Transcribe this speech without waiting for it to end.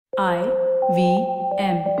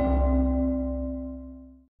IVM.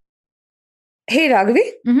 Hey Raghavi,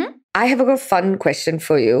 Mm-hmm. I have a fun question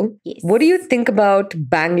for you. Yes. What do you think about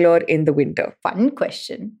Bangalore in the winter? Fun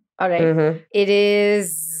question. All right. Mhm. It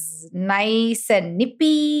is nice and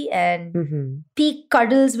nippy and Mhm. peak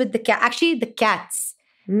cuddles with the cat. Actually, the cats.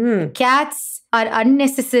 Mm. Cats are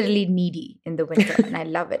unnecessarily needy in the winter, and I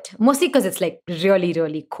love it. Mostly because it's like really,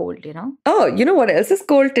 really cold, you know? Oh, you know what else is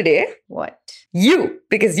cold today? What? You,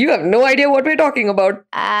 because you have no idea what we're talking about.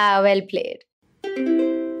 Ah, well played.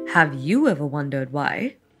 Have you ever wondered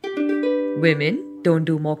why women don't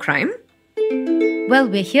do more crime? Well,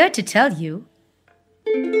 we're here to tell you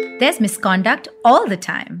there's misconduct all the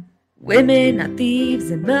time. Women are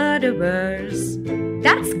thieves and murderers.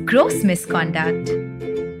 That's gross misconduct.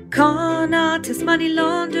 Con artists, money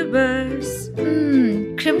launderers.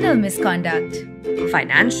 Criminal misconduct.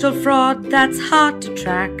 Financial fraud that's hard to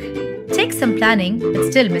track. Take some planning,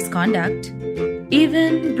 but still misconduct.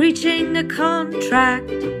 Even breaching a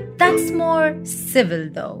contract. That's more civil,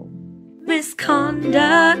 though.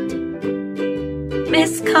 Misconduct.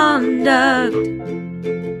 Misconduct.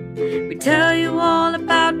 We tell you all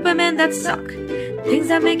about women that suck. Things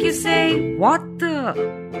that make you say, what the?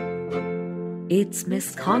 It's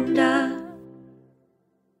misconduct.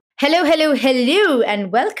 Hello, hello, hello, and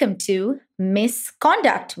welcome to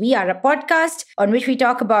Misconduct. We are a podcast on which we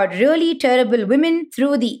talk about really terrible women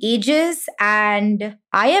through the ages. And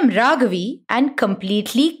I am Raghavi and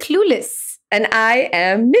completely clueless. And I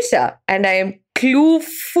am Nisha, and I am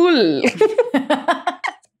clueful.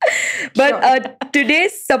 But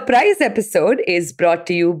today's surprise episode is brought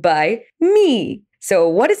to you by me. So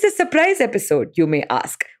what is this surprise episode, you may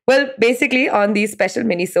ask? Well, basically on these special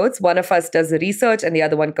minisodes, one of us does the research and the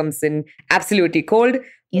other one comes in absolutely cold.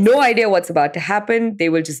 Yes. No idea what's about to happen. They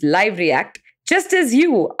will just live react, just as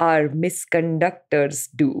you, our misconductors,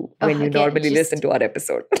 do when you normally listen to our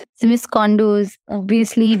episode. Miscondos,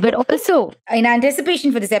 obviously, but also in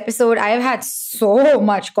anticipation for this episode, I have had so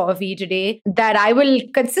much coffee today that I will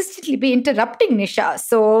consistently be interrupting Nisha.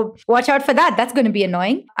 So watch out for that. That's going to be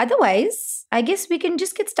annoying. Otherwise, I guess we can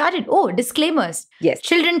just get started. Oh, disclaimers. Yes.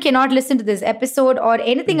 Children cannot listen to this episode or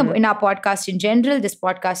anything in our podcast in general. This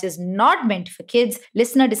podcast is not meant for kids.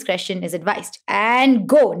 Listener discretion is advised. And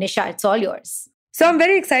go, Nisha, it's all yours. So I'm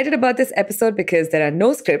very excited about this episode because there are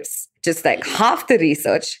no scripts, just like half the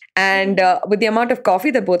research. And with the amount of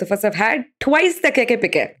coffee that both of us have had, twice the keke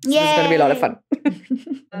pike. So this is going to be a lot of fun.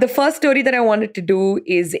 The first story that I wanted to do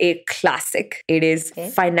is a classic. It is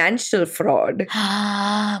financial fraud.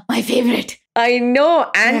 My favorite. I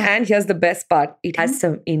know. And here's the best part. It has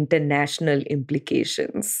some international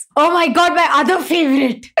implications. Oh my God, my other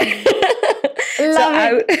favorite.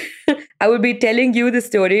 Love it. I will be telling you the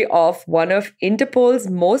story of one of Interpol's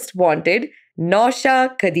most wanted,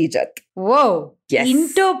 Nausha kadeejath. Whoa. Yes.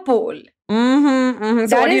 Interpol.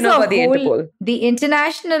 So what do you know about the Interpol? The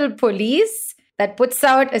international police that puts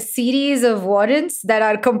out a series of warrants that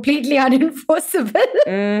are completely unenforceable.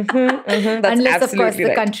 That's unless, of course, absolutely the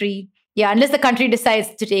right. country... Yeah, unless the country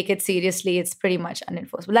decides to take it seriously, it's pretty much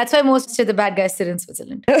unenforceable. That's why most of the bad guys sit in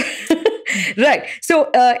Switzerland. Right. So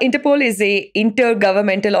Interpol is a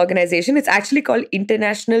intergovernmental organization. It's actually called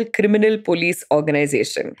International Criminal Police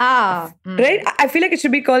Organization. Right? I feel like it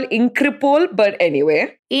should be called Incripol, but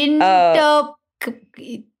anyway. Yes.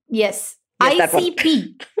 Yes,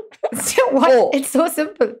 ICP. What? It's so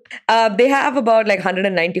simple. They have about like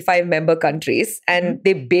 195 member countries, and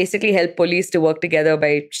they basically help police to work together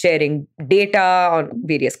by sharing data on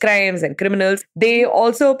various crimes and criminals. They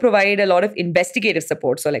also provide a lot of investigative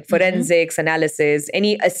support, so like forensics, analysis,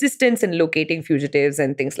 any assistance in locating fugitives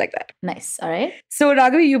and things like that. Nice. All right. So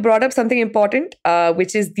Raghavi, you brought up something important,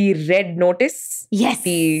 which is the red notice. Yes.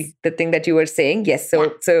 The thing that you were saying. Yes.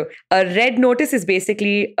 So a red notice is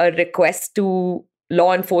basically a request to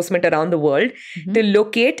law enforcement around the world to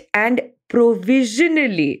locate and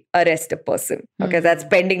provisionally arrest a person. Okay, that's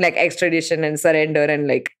pending like extradition and surrender and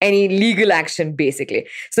like any legal action basically.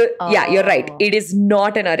 So yeah, you're right. It is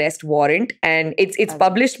not an arrest warrant, and it's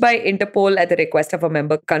published by Interpol at the request of a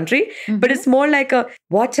member country, but it's more like a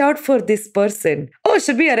watch out for this person. Oh,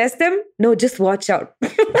 should we arrest them? No, just watch out.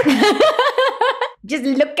 Just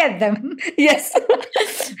look at them. Yes.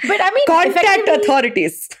 But I mean, contact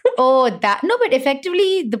authorities. But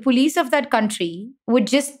effectively, the police of that country would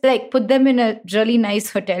just like put them in a really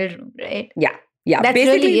nice hotel room, right? Yeah. Yeah. That's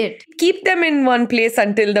basically, really it. Keep them in one place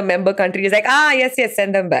until the member country is like, yes,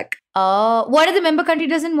 send them back. What if the member country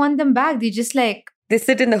doesn't want them back? They just like... They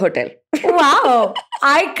sit in the hotel. Wow.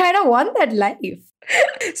 I kind of want that life.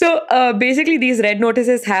 So basically, these red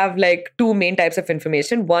notices have like two main types of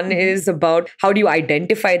information. One is about how do you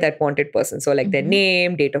identify that wanted person. So like their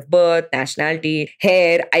name, date of birth, nationality,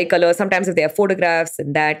 hair, eye color. Sometimes if they have photographs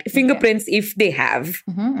and that, fingerprints if they have.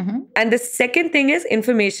 And the second thing is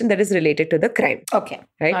information that is related to the crime. Okay.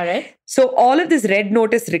 Right? All right. So all of these red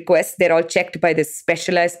notice requests, they're all checked by this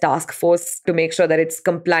specialized task force to make sure that it's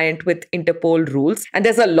compliant with Interpol rules. And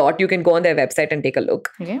there's a lot. You can go on their website and take a look.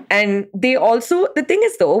 Okay. And they also, the thing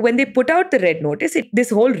is though, when they put out the red notice, this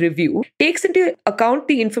whole review takes into account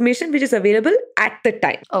the information which is available at the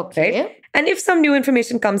time. Okay. Right? And if some new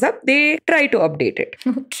information comes up, they try to update it.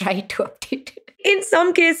 Try to update it. In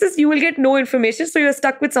some cases, you will get no information. So you're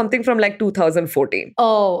stuck with something from like 2014.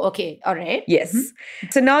 Oh, okay. All right. Yes.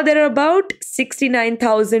 So now there are about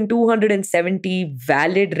 69,270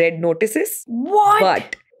 valid red notices. What?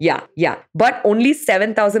 But but only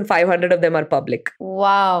 7,500 of them are public.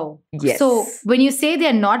 Wow. Yes. So when you say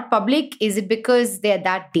they're not public, is it because they're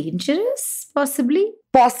that dangerous, possibly?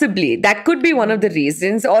 Possibly. That could be one of the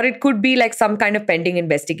reasons. Or it could be like some kind of pending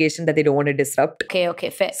investigation that they don't want to disrupt. Okay,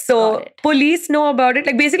 fair. So police know about it.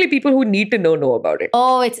 Like basically people who need to know about it.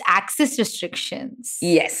 Oh, it's access restrictions.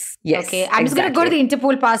 Yes. Okay, I'm just going to go to the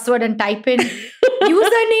Interpol password and type in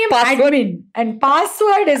username admin. And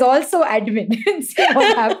password is also admin. And see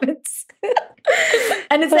what happens.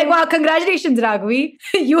 And it's like, wow, congratulations, Raghavi.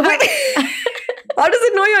 You have... How does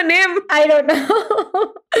it know your name? I don't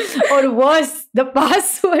know. Or worse, the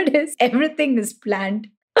password is everything is planned.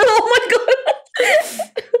 Oh my God.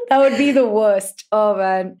 That would be the worst. Oh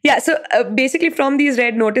man. Yeah. So basically from these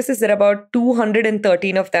red notices, there are about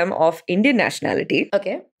 213 of them of Indian nationality.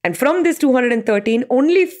 Okay. And from this 213,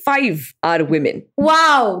 only 5 are women.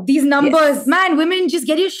 Wow. These numbers. Yes. Man, women, just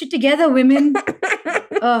get your shit together, women.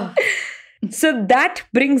 So that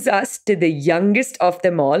brings us to the youngest of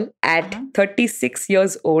them all at 36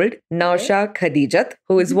 years old, Nausha kadeejath,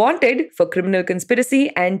 who is wanted for criminal conspiracy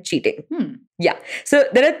and cheating. Yeah. So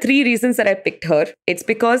there are 3 reasons that I picked her. It's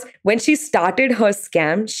because when she started her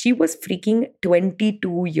scam, she was freaking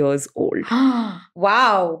 22 years old.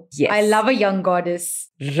 Wow. Yes. I love a young goddess.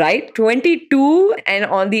 Right? 22 and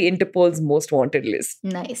on the Interpol's most wanted list.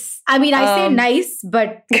 Nice. I mean, I say nice,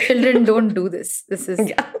 but children don't do this. This is...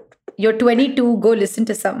 Yeah. You're 22, go listen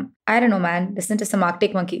to some, I don't know, man, listen to some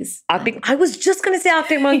Arctic Monkeys. I was just going to say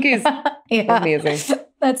Arctic Monkeys. Yeah. Amazing.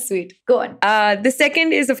 That's sweet. Go on. The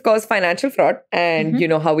second is, of course, financial fraud. And you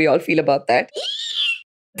know how we all feel about that.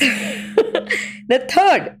 The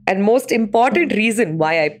third and most important reason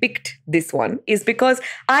why I picked this one is because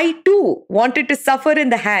I too wanted to suffer in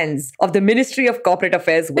the hands of the Ministry of Corporate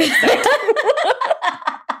Affairs website.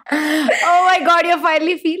 Oh my God, you're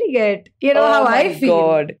finally feeling it. You know how I feel. Oh my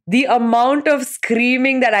God. The amount of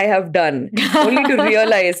screaming that I have done only to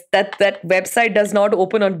realize that that website does not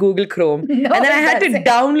open on Google Chrome. No, and then I had to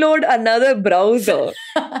download another browser.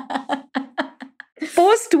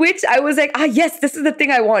 Post which I was like, yes, this is the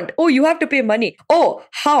thing I want. Oh, you have to pay money. Oh,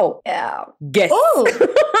 how? Yeah. Guess. Oh,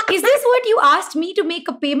 is this what you asked me to make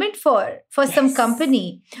a payment for some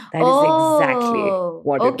company? That is exactly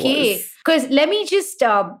what it was. Okay. Because let me just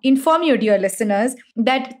inform you, dear listeners,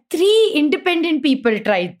 that 3 independent people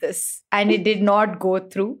tried this and it did not go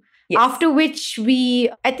through. Yes. After which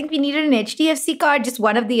I think we needed an HDFC card, just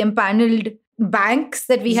one of the empaneled banks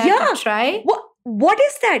that we had to try. What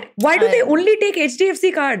is that? Why do they only take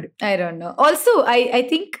HDFC card? I don't know. Also, I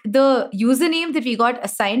think the username that we got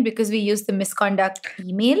assigned because we used the misconduct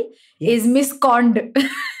email is miscond.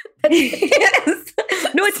 Yes.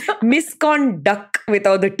 No, it's misconduct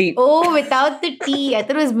without the T. Oh, without the T. I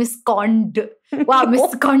thought it was miscond. Wow,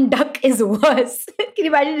 misconduct is worse. Can you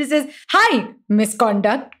imagine it says, hi,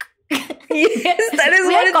 misconduct. Yes, that is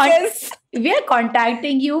what it says. We are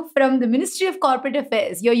contacting you from the Ministry of Corporate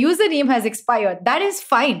Affairs. Your username has expired. That is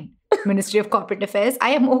fine, Ministry of Corporate Affairs.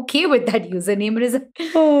 I am okay with that username.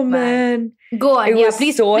 Oh, man. Go on.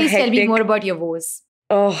 Please tell me more about your woes.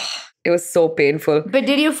 Oh, it was so painful. But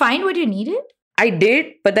did you find what you needed? I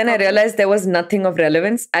did, but then I realized there was nothing of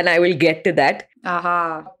relevance and I will get to that.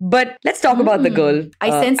 But let's talk about the girl.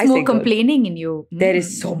 I sense more complaining in you. There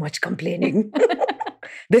is so much complaining.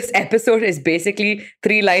 This episode is basically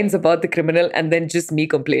 3 lines about the criminal and then just me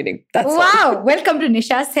complaining. That's wow. all. Welcome to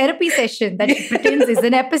Nisha's therapy session that she pretends is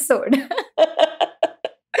an episode.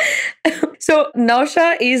 So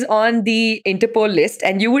Nausha is on the Interpol list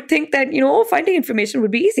and you would think that, finding information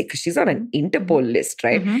would be easy because she's on an Interpol list,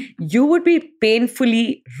 right? You would be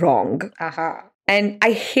painfully wrong. And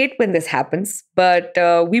I hate when this happens, but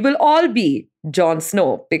we will all be Jon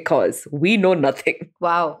Snow because we know nothing.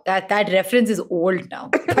 Wow, that reference is old now,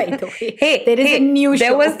 by the way. There is a new show.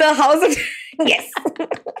 There was the House of... Yes.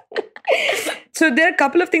 So there are a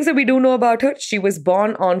couple of things that we do know about her. She was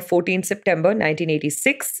born on 14 September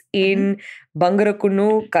 1986 in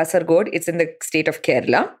Bangarakunnu, Kasargod. It's in the state of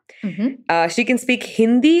Kerala. She can speak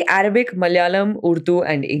Hindi, Arabic, Malayalam, Urdu,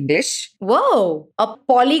 and English. Whoa, a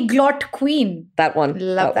polyglot queen. That one.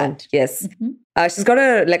 Love that. One. Yes. She's got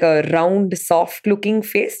a round, soft-looking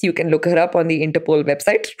face. You can look her up on the Interpol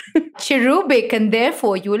website. Cherubic, and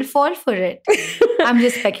therefore you will fall for it. I'm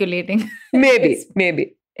just speculating.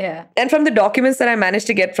 Maybe. Yeah. And from the documents that I managed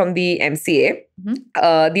to get from the MCA,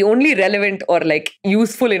 the only relevant or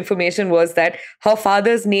useful information was that her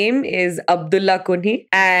father's name is Abdullah Kunhi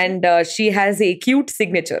and she has a cute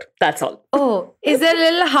signature. That's all. Oh, is there a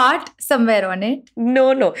little heart somewhere on it?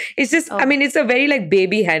 No. It's just, it's a very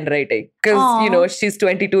baby handwriting because, she's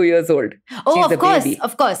 22 years old. Oh, she's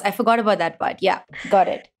of course. I forgot about that part. Yeah, got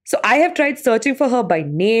it. So I have tried searching for her by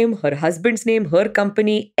name, her husband's name, her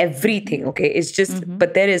company, everything. Okay. It's just,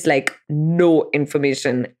 but there is no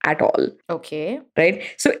information at all. Okay. Right.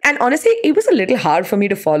 So, and honestly, it was a little hard for me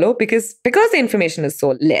to follow because the information is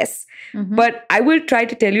so less. But I will try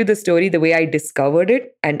to tell you the story the way I discovered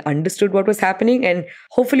it and understood what was happening. And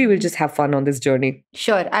hopefully we'll just have fun on this journey.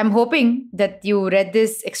 Sure. I'm hoping that you read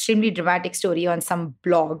this extremely dramatic story on some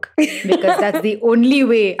blog because that's the only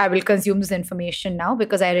way I will consume this information now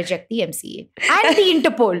because I reject the MCA and the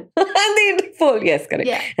Interpol. And the Interpol, yes, correct.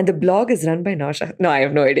 Yeah. And the blog is run by Nausha. No, I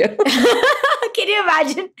have no idea. Can you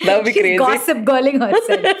imagine? That would be crazy. Gossip girling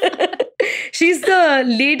herself. She's the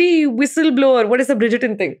lady whistleblower. What is the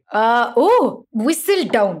Bridgerton thing? Whistle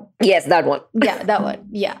down. Yes, that one. Yeah, that one.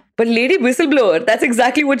 Yeah. But lady whistleblower, that's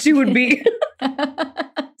exactly what she would be.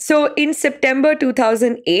 So in September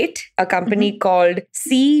 2008, a company called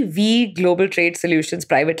CV Global Trade Solutions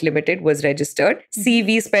Private Limited was registered.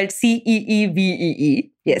 CV spelled CEEVEE.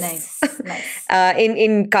 Yes. Nice.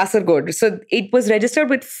 In Kasargod. So it was registered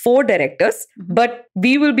with 4 directors, but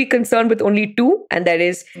we will be concerned with only 2, and that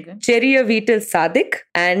is Cheriya Vital Sadiq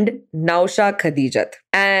and Nausha Kadeejath.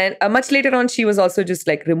 And much later on, she was also just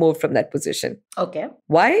removed from that position. Okay.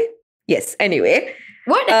 Why? Yes. Anyway.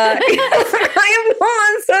 What? I have no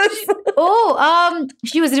answers.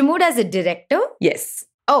 She was removed as a director? Yes.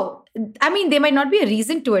 Oh, there might not be a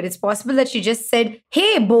reason to it. It's possible that she just said,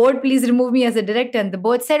 hey, board, please remove me as a director. And the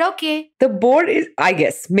board said, okay. The board is, I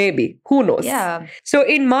guess, maybe. Who knows? Yeah. So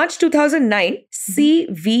in March 2009,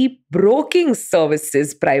 CV Broking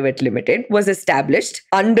Services Private Limited was established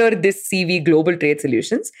under this CV Global Trade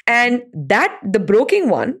Solutions. And the broking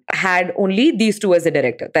one had only these 2 as a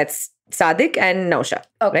director. That's Sadiq and Nausha,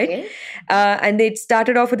 right? And they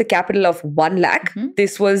started off with a capital of 1 lakh.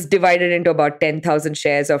 This was divided into about 10,000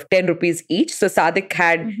 shares of 10 rupees each. So Sadiq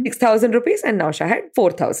had 6,000 rupees and Nausha had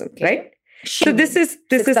 4,000, right? So this is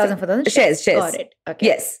 6,000 for those shares. Got it. Okay.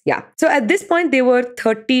 Yes. Yeah. So at this point, they were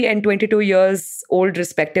 30 and 22 years old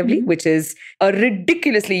respectively, which is a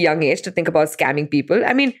ridiculously young age to think about scamming people.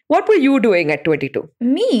 What were you doing at 22?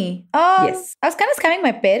 Me? Yes. I was kind of scamming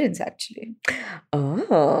my parents actually.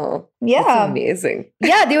 Oh. Yeah. That's amazing.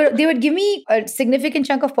 Yeah. They would give me a significant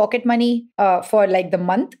chunk of pocket money for the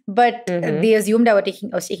month, but they assumed I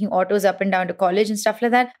was taking autos up and down to college and stuff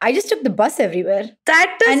like that. I just took the bus everywhere.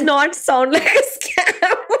 That does not sound like a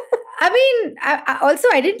scam.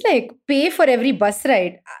 I didn't pay for every bus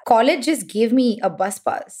ride. College just gave me a bus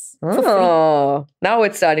pass for free. Now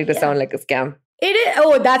it's starting to sound like a scam. It is.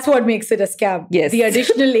 Oh, that's what makes it a scam. Yes. The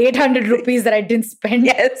additional 800 rupees that I didn't spend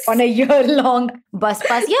on a year-long bus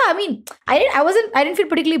pass. Yeah, I didn't feel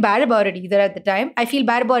particularly bad about it either at the time. I feel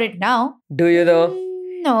bad about it now. Do you though?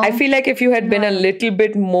 No. I feel like if you had been a little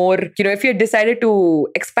bit more, if you had decided to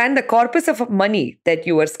expand the corpus of money that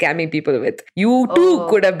you were scamming people with, you too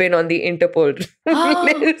could have been on the Interpol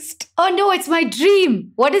list. Oh no, it's my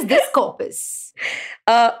dream. What is this corpus?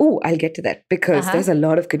 I'll get to that because there's a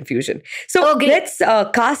lot of confusion. So let's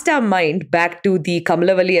cast our mind back to the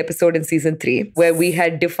Kamalavali episode in season 3 where we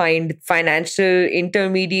had defined financial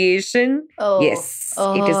intermediation. Yes,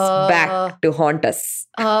 it is back to haunt us.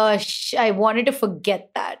 I wanted to forget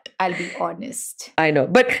that. I'll be honest. I know.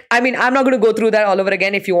 But I'm not going to go through that all over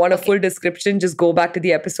again. If you want a full description, just go back to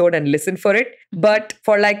the episode and listen for it. But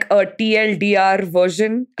for a TLDR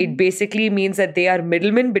version, it basically means that they are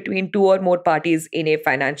middlemen between 2 or more parties in a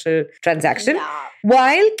financial transaction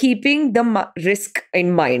while keeping the risk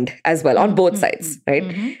in mind as well on both sides,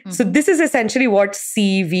 right? So this is essentially what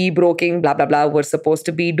CV broking, blah, blah, blah, were supposed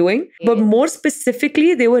to be doing. But more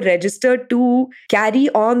specifically, they were registered to carry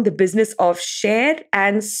on the business of share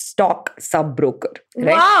and stock sub-broker.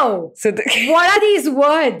 Right? Wow. So what are these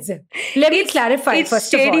words? Let me clarify it's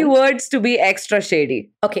first of all. It's shady words to be extra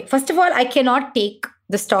shady. Okay. First of all, I cannot take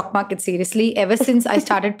the stock market seriously ever since I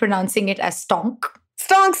started pronouncing it as stonk.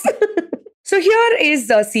 Stonks! So here is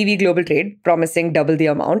CV Global Trade promising double the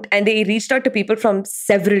amount, and they reached out to people from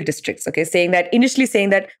several districts, okay, initially saying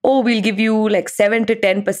that, oh, we'll give you like 7 to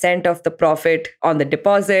 10% of the profit on the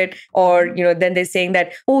deposit, or, then they're saying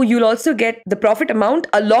that, oh, you'll also get the profit amount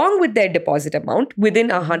along with their deposit amount within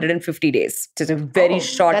 150 days. So it's a very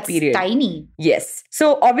short period. That's tiny. Yes.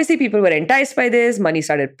 So obviously people were enticed by this. Money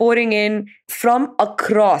started pouring in from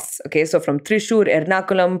across, okay, so from Thrissur,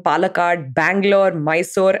 Ernakulam, Palakkad, Bangalore,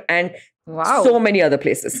 Mysore, and wow, so many other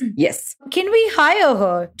places. Yes. Can we hire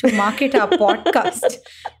her to market our podcast?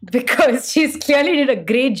 Because she's clearly did a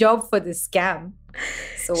great job for this scam.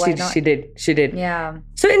 So why not? She did. Yeah.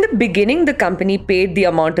 So in the beginning, the company paid the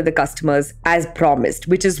amount to the customers as promised,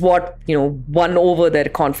 which is what, won over their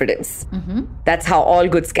confidence. Mm-hmm. That's how all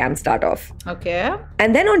good scams start off. Okay.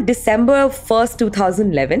 And then on December 1st,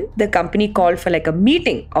 2011, the company called for like a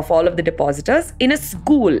meeting of all of the depositors in a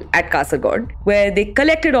school at Kasaragod, where they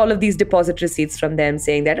collected all of these deposit receipts from them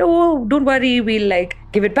saying that, oh, don't worry, we'll like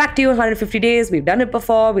give it back to you in 150 days. We've done it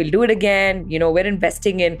before. We'll do it again. We're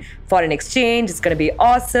investing in foreign exchange. It's going to be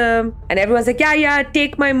awesome. And everyone's like, yeah,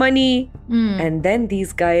 take my money. And then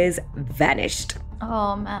these guys vanished.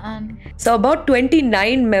 Oh, man. So about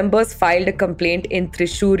 29 members filed a complaint in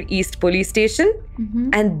Thrissur East Police Station. Mm-hmm.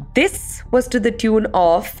 And this was to the tune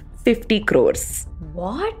of 50 crores.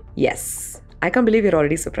 What? Yes. I can't believe you're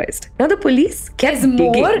already surprised. Now the police kept There's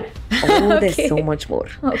digging. More? Oh, there's so much more.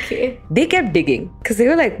 Okay. They kept digging because they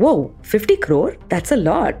were like, whoa, 50 crore? That's a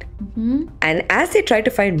lot. Mm-hmm. And as they tried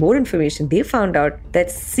to find more information, they found out that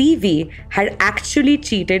CV had actually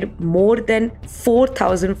cheated more than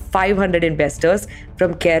 4,500 investors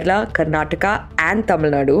from Kerala, Karnataka, and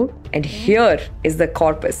Tamil Nadu. And here is the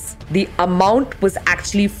corpus. The amount was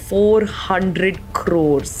actually 400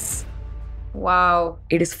 crores. Wow.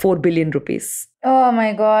 It is 4 billion rupees. Oh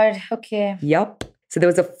my God. Okay. Yup. So there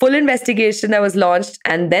was a full investigation that was launched,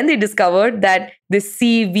 and then they discovered that the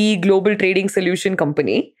CV Global Trading Solution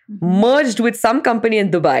Company merged with some company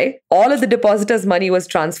in Dubai. All of the depositors' money was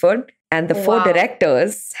transferred, and the 4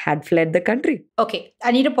 directors had fled the country. Okay,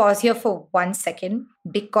 I need to pause here for 1 second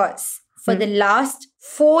because for the last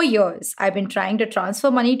 4 years, I've been trying to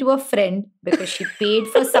transfer money to a friend because she paid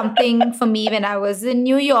for something for me when I was in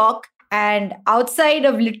New York. And outside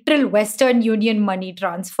of literal Western Union money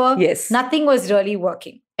transfer, yes, nothing was really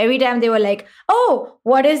working. Every time they were like, oh,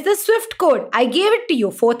 what is the SWIFT code? I gave it to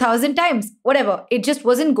you 4,000 times. Whatever. It just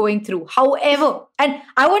wasn't going through. However, and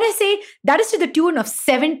I want to say that is to the tune of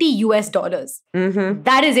 $70 US. Mm-hmm.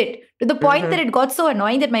 That is it. To the point that it got so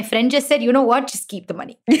annoying that my friend just said, you know what? Just keep the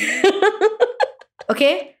money.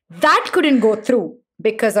 Okay? That couldn't go through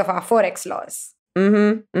because of our Forex laws.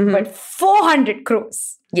 Mm-hmm. Mm-hmm. But 400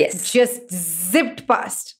 crores. Yes. Just zipped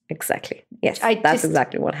past. Exactly. Yes. That's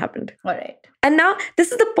exactly what happened. All right. And now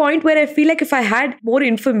this is the point where I feel like if I had more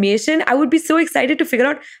information, I would be so excited to figure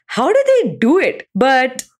out how do they do it?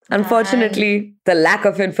 But unfortunately, the lack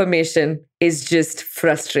of information is just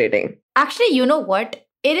frustrating. Actually, you know what?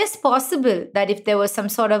 It is possible that if there was some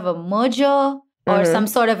sort of a merger or some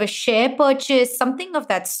sort of a share purchase, something of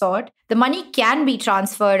that sort, the money can be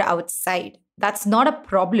transferred outside. That's not a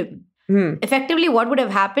problem. Effectively, what would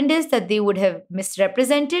have happened is that they would have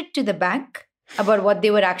misrepresented to the bank about what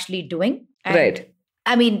they were actually doing. And, right.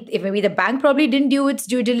 I mean, if maybe the bank probably didn't do its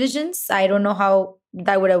due diligence. I don't know how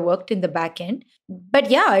that would have worked in the back end.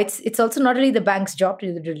 But yeah, it's also not really the bank's job to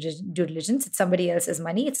do the due diligence. It's somebody else's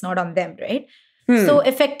money. It's not on them, right? So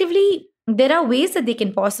effectively, there are ways that they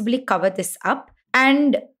can possibly cover this up.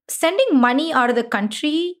 And sending money out of the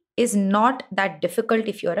country is not that difficult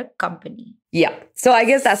if you're a company. Yeah. So I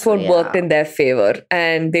guess that's what worked in their favor.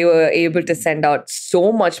 And they were able to send out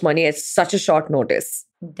so much money at such a short notice.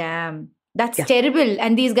 Damn. That's terrible.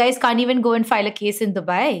 And these guys can't even go and file a case in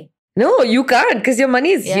Dubai. No, you can't because your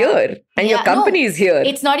money is here and your company is here.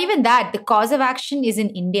 It's not even that. The cause of action is in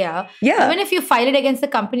India. Yeah. Even if you file it against the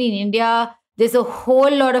company in India, there's a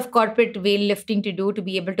whole lot of corporate whale lifting to do to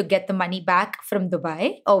be able to get the money back from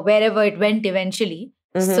Dubai or wherever it went eventually.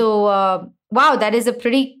 So, wow, that is a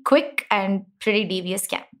pretty quick and pretty devious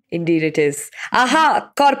scam. Indeed it is.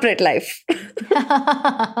 Aha, corporate life.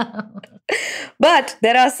 But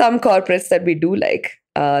there are some corporates that we do like.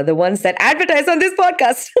 The ones that advertise on this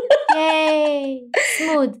podcast. Yay!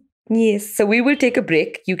 Smooth. Yes. So we will take a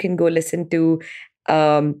break. You can go listen to,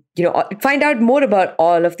 find out more about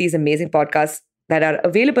all of these amazing podcasts that are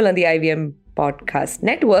available on the IVM Podcast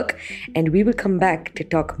Network. And we will come back to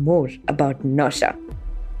talk more about Nausha.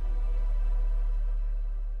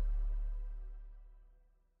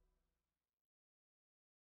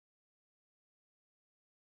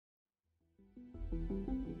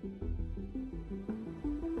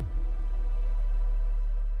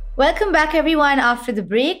 Welcome back, everyone, after the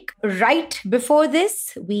break. Right before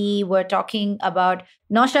this, we were talking about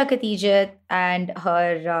Nausha kadeejath and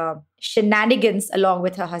her shenanigans along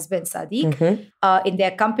with her husband, Sadiq, in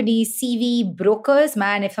their company, CV Brokers.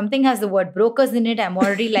 Man, if something has the word brokers in it, I'm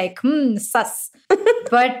already like, sus.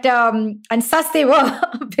 But, and sus they were,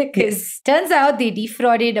 because turns out they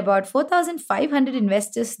defrauded about 4,500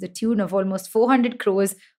 investors to the tune of almost 400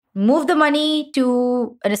 crores, moved the money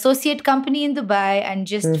to an associate company in Dubai and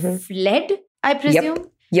just fled, I presume.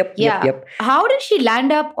 Yep. How did she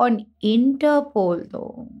land up on Interpol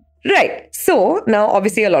though? Right. So now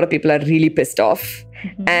obviously a lot of people are really pissed off.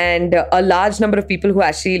 And a large number of people who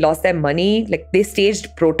actually lost their money, like they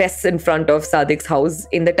staged protests in front of Sadiq's house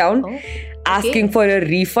in the town, asking for a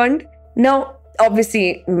refund. Now,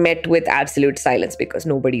 obviously met with absolute silence because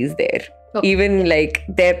nobody is there. Even like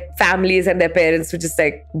their families and their parents were just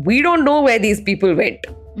like, we don't know where these people went.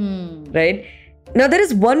 Right? Now, there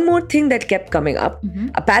is one more thing that kept coming up.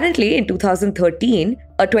 Apparently, in 2013,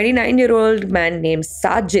 a 29-year-old man named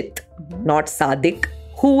Sajid, not Sadiq,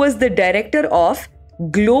 who was the director of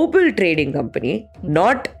Global Trading Company,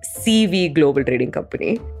 not CV Global Trading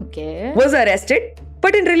Company, was arrested,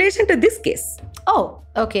 but in relation to this case. Oh,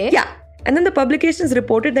 okay. Yeah. And then the publications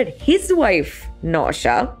reported that his wife,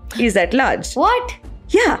 Nausha, is at large. What?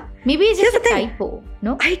 Yeah. Maybe it's just a typo.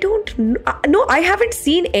 No? I don't know. No, I haven't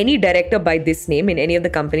seen any director by this name in any of the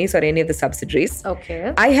companies or any of the subsidiaries.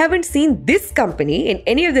 Okay. I haven't seen this company in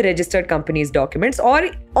any of the registered companies' documents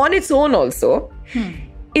or on its own also.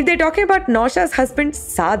 If they're talking about Nausha's husband,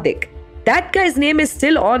 Sadiq, that guy's name is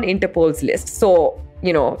still on Interpol's list. So,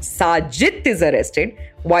 you know, Sajid is arrested.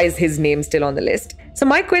 Why is his name still on the list? So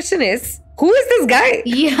my question is, who is this guy?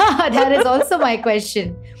 Yeah, that is also my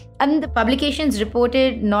question. And the publications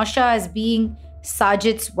reported Nausha as being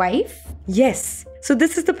Sajid's wife? Yes. So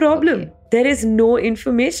this is the problem. Okay. There is no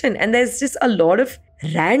information and there's just a lot of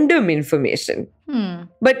random information.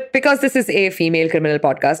 But because this is a female criminal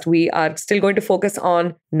podcast, we are still going to focus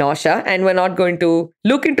on Nausha and we're not going to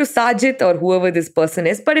look into Sajid or whoever this person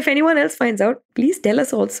is. But if anyone else finds out, please tell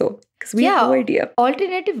us also because we have no idea.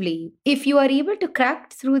 Alternatively, if you are able to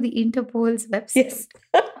crack through the Interpol's website,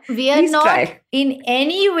 we are please not try. In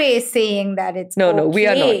any way saying that it's No, we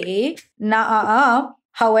are not.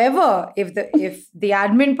 However, if the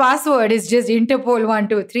admin password is just Interpol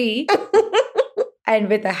 123 and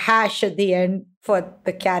with a hash at the end for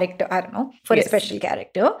the character, I don't know, for a special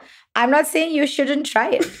character, I'm not saying you shouldn't try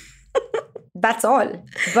it. That's all.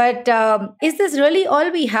 But is this really all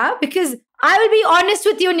we have? Because I will be honest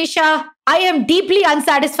with you, Nisha, I am deeply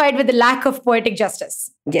unsatisfied with the lack of poetic justice.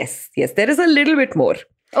 Yes, there is a little bit more.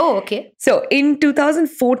 Oh, okay. So in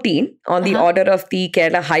 2014, on the order of the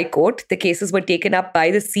Kerala High Court, the cases were taken up by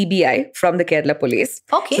the CBI from the Kerala police.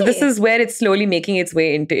 Okay. So this is where it's slowly making its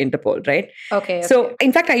way into Interpol, right? Okay. So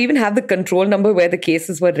in fact, I even have the control number where the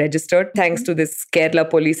cases were registered thanks to this Kerala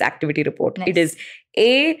police activity report. Nice. It is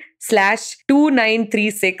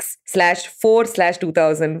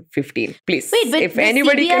A/2936/4/2015. Please. Wait, but if the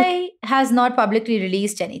anybody CBI has not publicly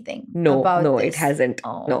released anything about No, this. it hasn't.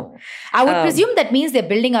 Oh. No. I would presume that means they're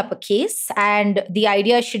building up a case and the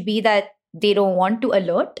idea should be that they don't want to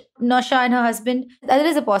alert Nausha and her husband. That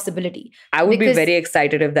is a possibility. I would be very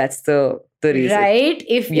excited if that's the reason. Right?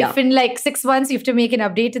 If in like 6 months you have to make an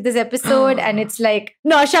update to this episode and it's like,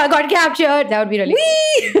 Nausha got captured, that would be really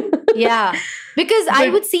cool. Yeah. Because I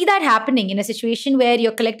would see that happening in a situation where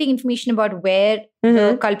you're collecting information about where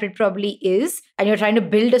the culprit probably is and you're trying to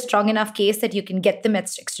build a strong enough case that you can get them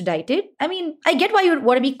extradited. I mean, I get why you would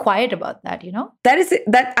want to be quiet about that, you know?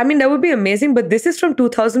 That would be amazing, but this is from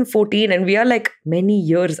 2014 and we are like many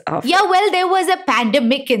years after. Yeah, well, there was a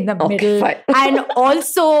pandemic in the middle and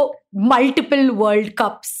also multiple World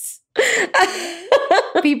Cups.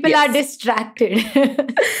 People are distracted.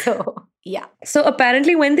 Yeah. So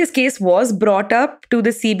apparently when this case was brought up to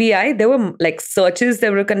the CBI, there were like searches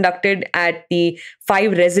that were conducted at the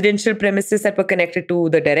 5 residential premises that were connected to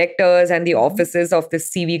the directors and the offices of the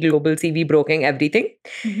CV Global, CV Broking, everything.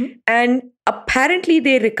 And apparently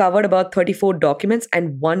they recovered about 34 documents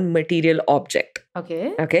and 1 material object.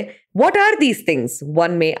 Okay. What are these things?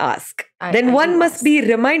 One may ask. Then one must be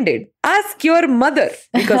reminded. Ask your mother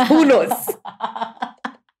because who knows?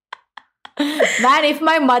 Man, if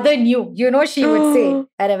my mother knew, you know, she would say,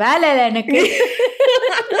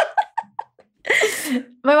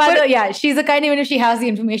 my mother, she's the kind, even if she has the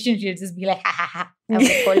information, she'll just be like, ha ha ha, I'm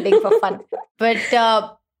holding for fun. But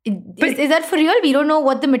Is that for real? We don't know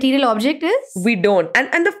what the material object is? We don't.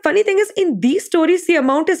 And the funny thing is, in these stories, the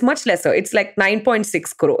amount is much lesser. It's like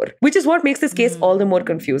 9.6 crore, which is what makes this case all the more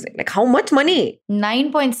confusing. Like, how much money?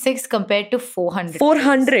 9.6 compared to 400.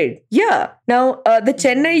 400. Yeah. Now, the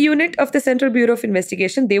Chennai unit of the Central Bureau of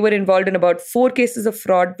Investigation, they were involved in about 4 cases of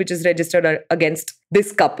fraud, which is registered against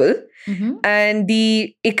this couple. And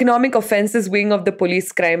the Economic Offences Wing of the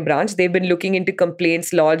Police Crime Branch, they've been looking into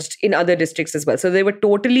complaints lodged in other districts as well. So there were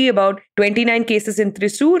totally about 29 cases in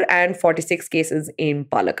Thrissur and 46 cases in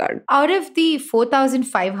Palakkad. Out of the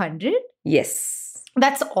 4,500? Yes.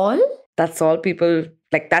 That's all? That's all people,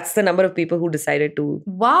 like that's the number of people who decided to.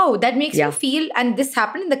 Wow, that makes me feel, and this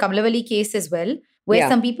happened in the Kamlavalli case as well, where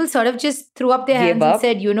some people sort of just threw up their hands and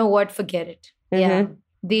said, you know what, forget it. Yeah,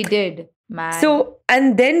 they did. Man. So,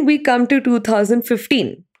 and then we come to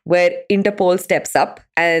 2015, where Interpol steps up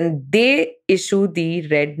and they issue the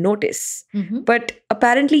red notice. But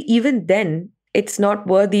apparently even then, it's not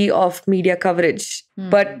worthy of media coverage.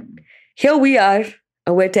 But here we are,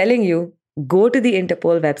 we're telling you, go to the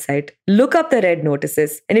Interpol website, look up the red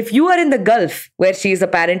notices. And if you are in the Gulf, where she is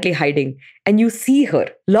apparently hiding, and you see her,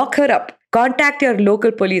 lock her up, contact your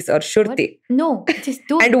local police or Shurti. What? No, just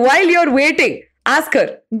don't. And while you're waiting, ask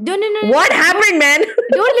her. No. What happened, man?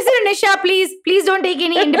 Don't listen to Nisha, please. Please don't take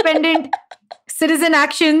any independent citizen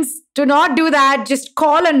actions. Do not do that. Just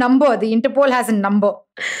call a number. The Interpol has a number.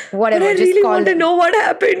 Whatever. But I really want to know what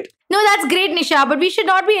happened. No, that's great, Nisha. But we should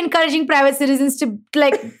not be encouraging private citizens to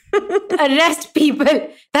arrest people.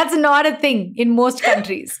 That's not a thing in most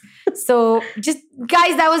countries. So just,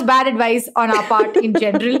 guys, that was bad advice on our part in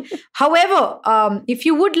general. However, if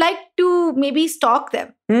you would like to maybe stalk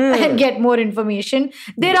them and get more information,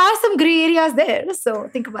 there are some gray areas there. So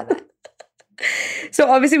think about that. So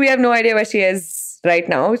obviously we have no idea where she is right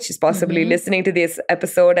now. She's possibly listening to this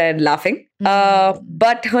episode and laughing.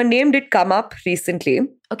 But her name did come up recently.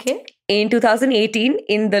 Okay. In 2018,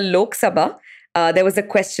 in the Lok Sabha, there was a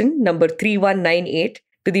question, number 3198,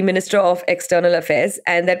 to the Minister of External Affairs.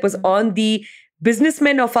 And that was on the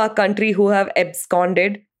businessmen of our country who have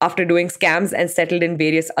absconded after doing scams and settled in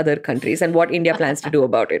various other countries, and what India plans to do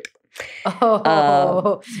about it.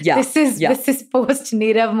 This is post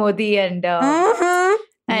Nirav Modi and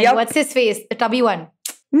what's his face, the tubby one,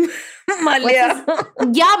 Malia.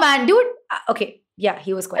 Yeah, man, dude. Okay, yeah,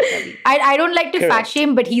 he was quite tubby. I don't like to fat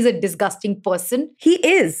shame, but he's a disgusting person. He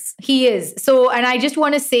is. So, and I just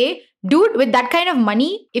want to say, dude, with that kind of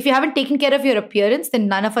money, if you haven't taken care of your appearance, then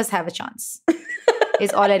none of us have a chance.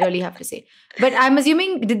 Is all I really have to say. But I'm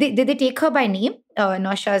assuming, did they take her by name,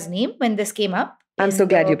 Nausha's name, when this came up? I'm so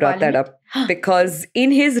glad you brought that up, because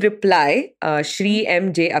in his reply, Shri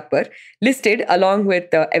M.J. Akbar listed, along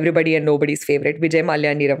with everybody and nobody's favorite, Vijay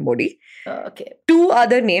Mallya and Nirav Modi, 2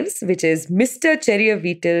 other names, which is Mr. Cherya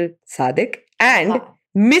Vital Sadiq and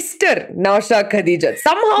Mr. Nausha kadeejath.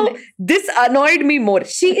 Somehow, this annoyed me more.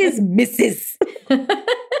 She is Mrs.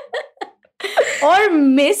 Or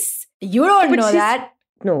Miss. You don't know that.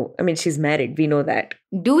 No, I mean, she's married. We know that.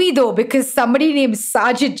 Do we though? Because somebody named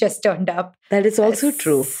Sajid just turned up. That is also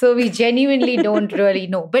true. So we genuinely don't really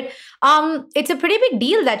know. But it's a pretty big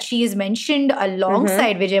deal that she is mentioned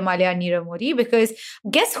alongside Vijay Mallya and Nirav Modi, because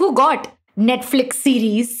guess who got Netflix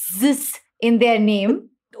series in their name?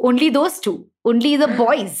 Only those 2. Only the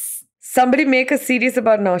boys. Somebody make a series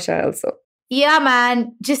about Nausha also. Yeah,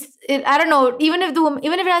 man. Just, I don't know. Even if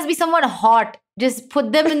it has to be someone hot, just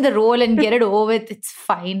put them in the role and get it over with. It's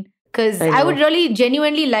fine. Because I would really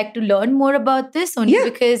genuinely like to learn more about this, only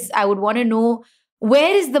because I would want to know,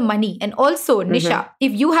 where is the money? And also, Nisha,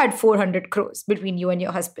 if you had 400 crores between you and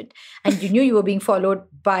your husband, and you knew you were being followed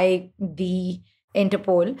by the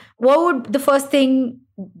Interpol, what would the first thing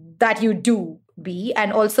that you do be?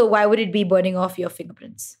 And also, why would it be burning off your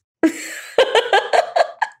fingerprints?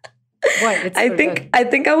 What? I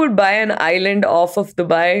think I would buy an island off of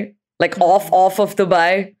Dubai, like off of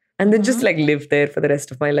Dubai, and then just like live there for the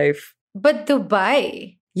rest of my life. But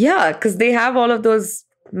Dubai? Yeah, because they have all of those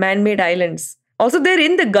man-made islands. Also, they're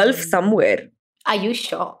in the Gulf somewhere. Are you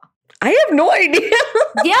sure? I have no idea.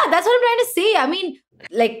 Yeah, that's what I'm trying to say. I mean,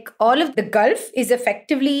 like all of the Gulf is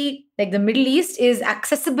effectively, like the Middle East is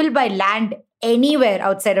accessible by land anywhere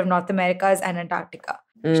outside of North America's and Antarctica.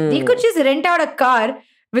 They could just rent out a car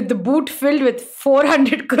with the boot filled with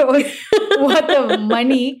 400 crores worth of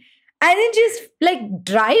money and then just like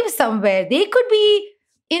drive somewhere. They could be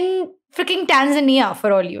in freaking Tanzania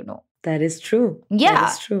for all you know. That is true. Yeah.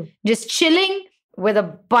 That is true. Just chilling with a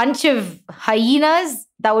bunch of hyenas.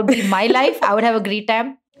 That would be my life. I would have a great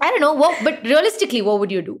time. I don't know. But realistically, what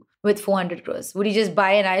would you do with 400 crores? Would you just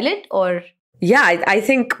buy an island or? Yeah, I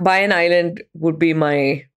think buy an island would be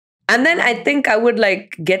my And then I think I would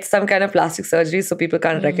like get some kind of plastic surgery so people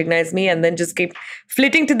can't recognize me, and then just keep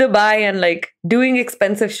flitting to Dubai and like doing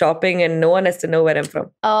expensive shopping and no one has to know where I'm from.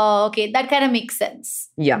 Oh, okay. That kind of makes sense.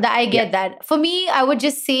 Yeah. I get that. For me, I would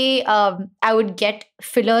just say I would get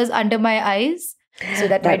fillers under my eyes so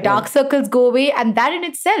that my dark circles go away. And that in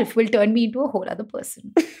itself will turn me into a whole other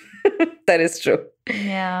person. That is true.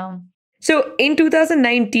 Yeah. So in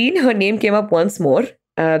 2019, her name came up once more.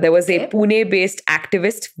 There was a Pune-based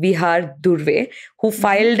activist, Vihar Durve, who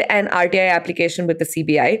filed an RTI application with the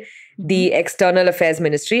CBI, the External Affairs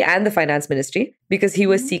Ministry, and the Finance Ministry, because he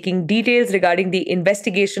was seeking details regarding the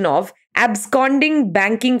investigation of absconding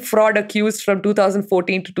banking fraud accused from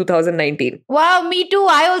 2014 to 2019. Wow, me too.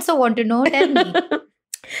 I also want to know. Tell me.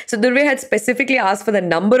 So Durve had specifically asked for the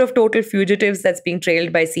number of total fugitives that's being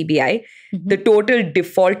trailed by CBI, the total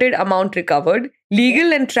defaulted amount recovered,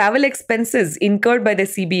 legal and travel expenses incurred by the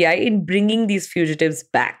CBI in bringing these fugitives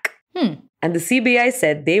back. And the CBI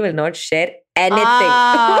said they will not share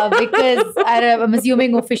anything. Because I'm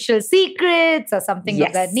assuming official secrets or something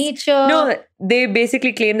of that nature. No, they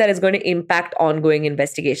basically claim that it's going to impact ongoing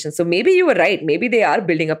investigations. So maybe you were right. Maybe they are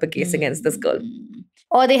building up a case against this girl.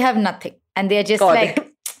 Or they have nothing. And they're just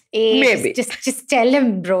maybe. Just tell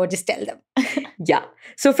them, bro. Just tell them. Yeah.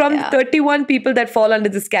 So from 31 people that fall under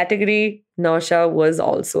this category, Nausha was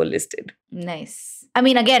also listed. Nice. I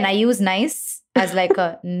mean, again, I use nice as like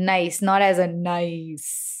a nice, not as a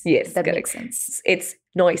nice. Yes, that correct. makes sense. It's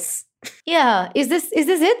nice. Yeah. Is this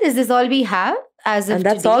it? Is this all we have as of And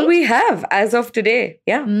that's today? all we have as of today.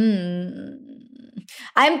 Yeah.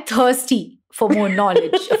 I'm thirsty for more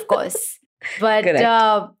knowledge, of course. But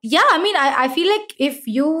I mean, I feel like if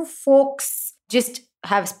you folks just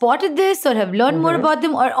have spotted this or have learned more about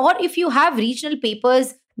them, or if you have regional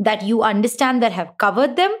papers that you understand that have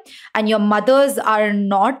covered them and your mothers are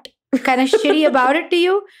not kind of shitty about it to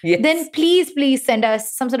you, then please send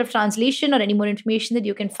us some sort of translation or any more information that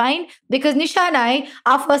you can find, because Nisha and I,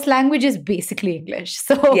 our first language is basically English.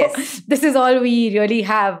 So this is all we really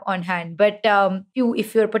have on hand. But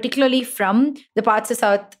if you're particularly from the parts of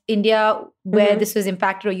South India where this was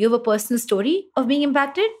impacted, or you have a personal story of being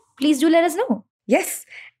impacted, please do let us know. Yes.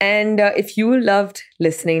 And if you loved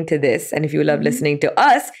listening to this, and if you love listening to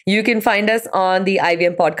us, you can find us on the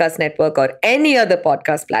IVM Podcast Network or any other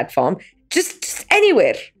podcast platform, just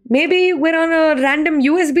anywhere. Maybe we're on a random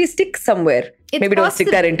USB stick somewhere. Maybe don't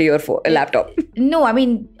stick that into your laptop. No, I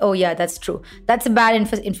mean, that's true. That's a bad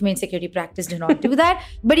information security practice. Do not do that.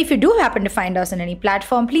 But if you do happen to find us on any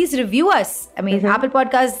platform, please review us. I mean, Apple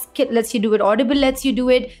Podcasts lets you do it. Audible lets you do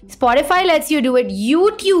it. Spotify lets you do it.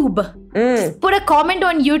 YouTube. Just put a comment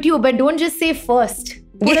on YouTube and don't just say first.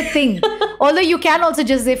 Put a thing. Although you can also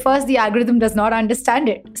just say first, the algorithm does not understand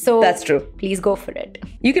it. So that's true. Please go for it.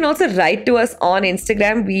 You can also write to us on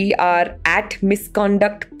Instagram. We are at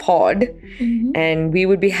misconductpod. And we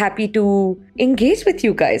would be happy to engage with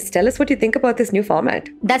you guys. Tell us what you think about this new format.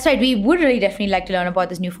 That's right. We would really definitely like to learn about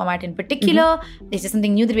this new format in particular. It's just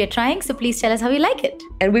something new that we are trying. So please tell us how you like it.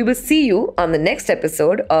 And we will see you on the next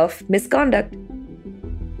episode of Misconduct.